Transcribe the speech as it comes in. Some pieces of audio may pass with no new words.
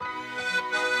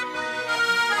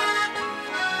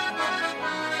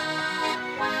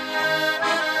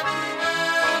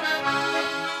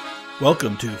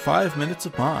Welcome to 5 Minutes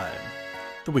of Mime,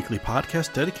 the weekly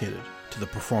podcast dedicated to the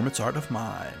performance art of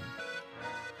mime.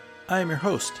 I am your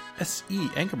host, S.E.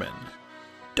 Angerman.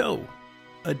 Doe,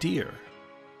 a deer.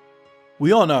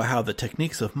 We all know how the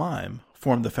techniques of mime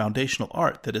form the foundational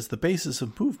art that is the basis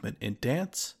of movement in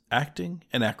dance, acting,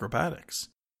 and acrobatics.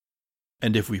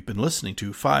 And if we've been listening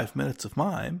to 5 Minutes of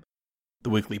Mime, the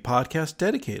weekly podcast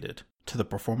dedicated to the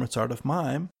performance art of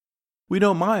mime, we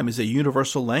know mime is a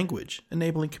universal language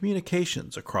enabling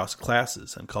communications across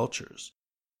classes and cultures.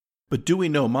 But do we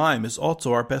know mime is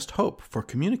also our best hope for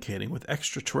communicating with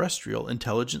extraterrestrial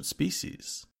intelligent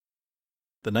species?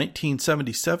 The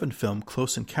 1977 film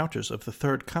Close Encounters of the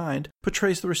Third Kind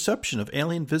portrays the reception of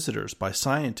alien visitors by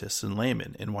scientists and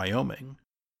laymen in Wyoming.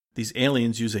 These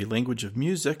aliens use a language of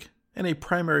music and a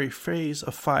primary phrase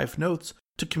of 5 notes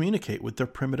to communicate with their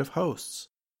primitive hosts.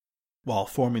 While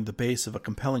forming the base of a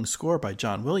compelling score by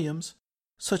John Williams,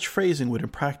 such phrasing would in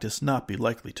practice not be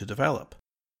likely to develop.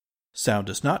 Sound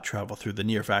does not travel through the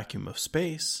near vacuum of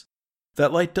space.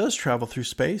 That light does travel through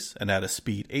space, and at a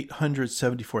speed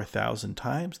 874,000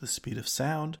 times the speed of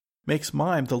sound, makes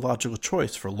mime the logical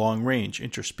choice for long-range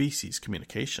interspecies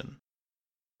communication.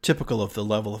 Typical of the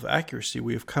level of accuracy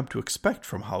we have come to expect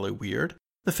from Hollyweird,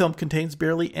 the film contains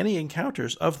barely any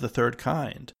encounters of the third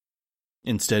kind.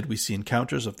 Instead, we see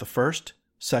encounters of the first,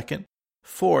 second,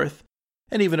 fourth,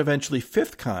 and even eventually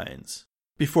fifth kinds,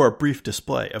 before a brief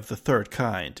display of the third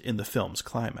kind in the film's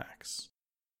climax.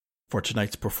 For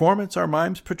tonight's performance, our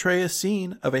mimes portray a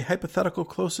scene of a hypothetical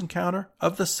close encounter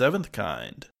of the seventh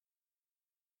kind.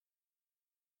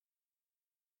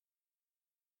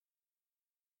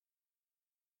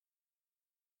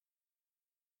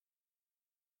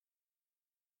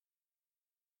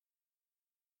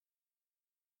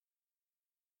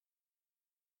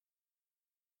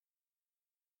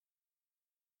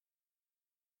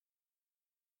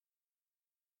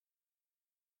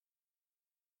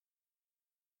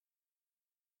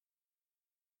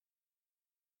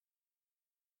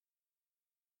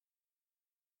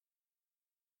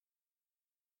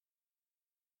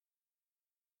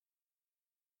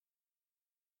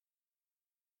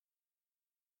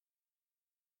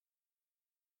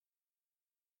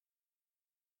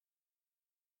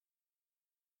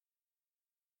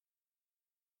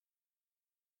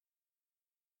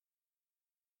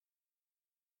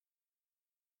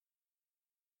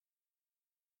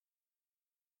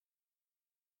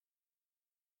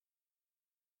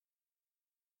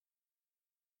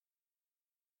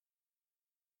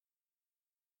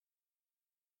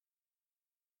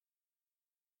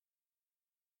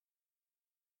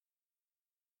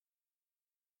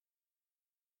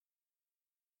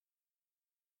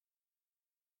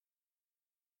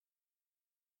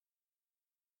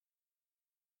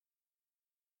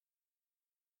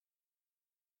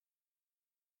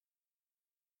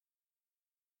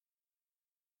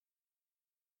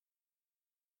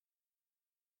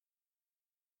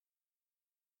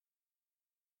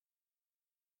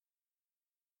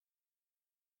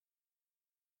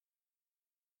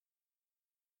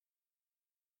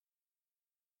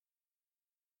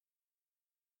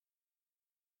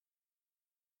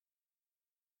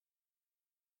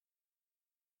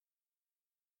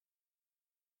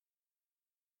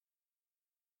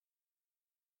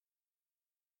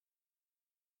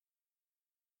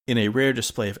 In a rare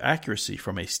display of accuracy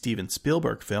from a Steven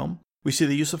Spielberg film, we see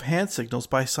the use of hand signals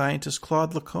by scientist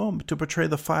Claude Lacombe to portray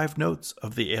the 5 notes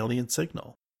of the alien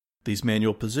signal. These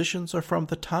manual positions are from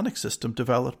the tonic system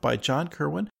developed by John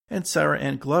Kerwin and Sarah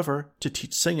Ann Glover to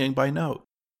teach singing by note.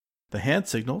 The hand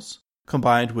signals,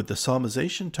 combined with the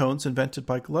psalmization tones invented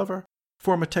by Glover,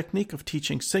 form a technique of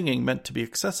teaching singing meant to be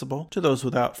accessible to those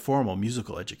without formal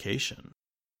musical education.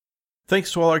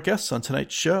 Thanks to all our guests on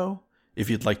tonight's show. If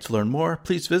you'd like to learn more,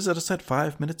 please visit us at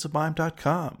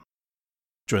 5minutesofmime.com.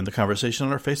 Join the conversation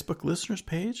on our Facebook listeners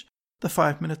page, the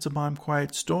 5 Minutes of Mime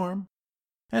Quiet Storm,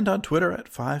 and on Twitter at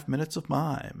 5 Minutes of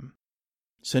Mime.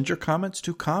 Send your comments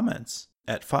to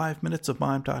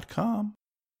comments@5minutesofmime.com.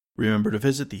 Remember to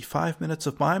visit the 5 Minutes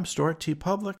of Mime store at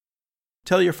TeePublic.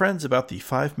 Tell your friends about the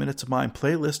 5 Minutes of Mime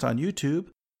playlist on YouTube.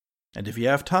 And if you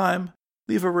have time,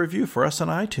 leave a review for us on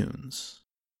iTunes.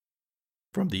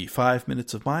 From the 5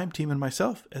 Minutes of Mime team and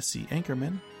myself, S.C.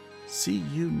 Anchorman, see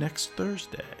you next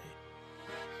Thursday.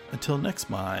 Until next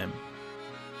mime,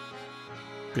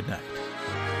 good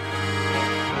night.